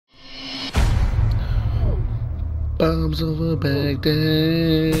bombs over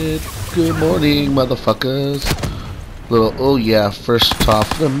Baghdad. Good morning, motherfuckers. Little, oh yeah, first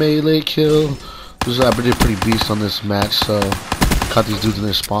off, the melee kill. I did pretty beast on this match, so caught these dudes in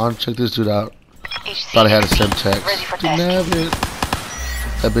their spawn. Check this dude out. Thought I had a Semtex. Didn't have it.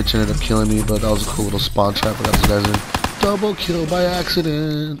 That bitch ended up killing me, but that was a cool little spawn trap. I got these guys in. Double kill by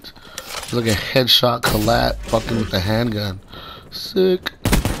accident. Like a headshot collat fucking with the handgun. Sick.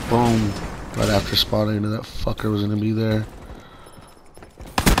 Boom. Right after spawning, I knew that fucker was gonna be there.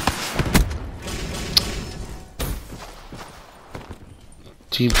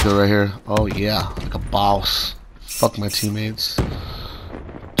 Team kill right here. Oh yeah, like a boss. Fuck my teammates.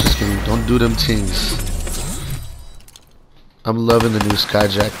 Just kidding, don't do them things. I'm loving the new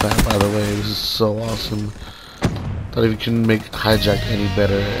Skyjack map, by the way. This is so awesome. Thought if you can make hijack any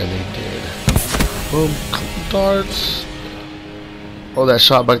better, and they did. Boom, darts. Oh, that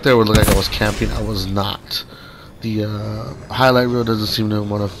shot back there would look like I was camping. I was not. The highlight reel doesn't seem to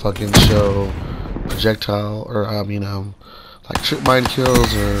want to fucking show projectile, or like trip mine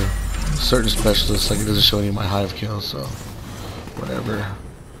kills or certain specialists. Like it doesn't show any of my hive kills, so whatever.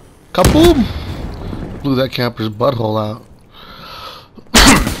 Kaboom! Blew that camper's butthole out.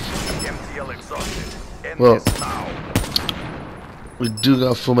 Well, we do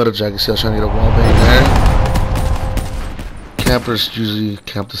got full metal jacket. See, I was trying to get a wall bang there. Campers usually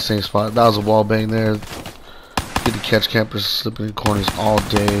camp the same spot. That was a wall bang there. Get to catch campers slipping in corners all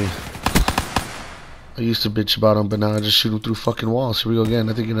day. I used to bitch about them, but now I just shoot them through fucking walls. Here we go again.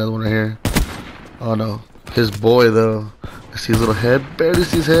 I think another one right here. Oh no, his boy though. I see his little head. Barely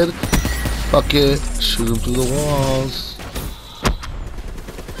see his head. Fuck it. Shoot him through the walls.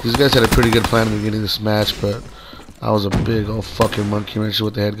 These guys had a pretty good plan at the beginning of this match, but I was a big old fucking monkey wrench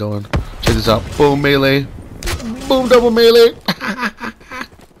with the head going. Check this out. Boom, melee. Boom, double melee.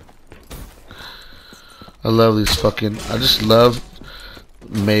 I love these fucking... I just love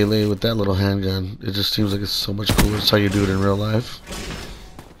melee with that little handgun. It just seems like it's so much cooler. It's how you do it in real life.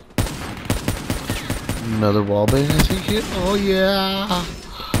 Another wall bang, I think hit. Oh, yeah.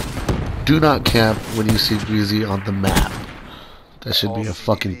 Do not camp when you see Greasy on the map. That should be a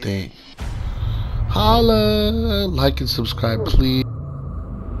fucking thing. Holla! Like and subscribe, please.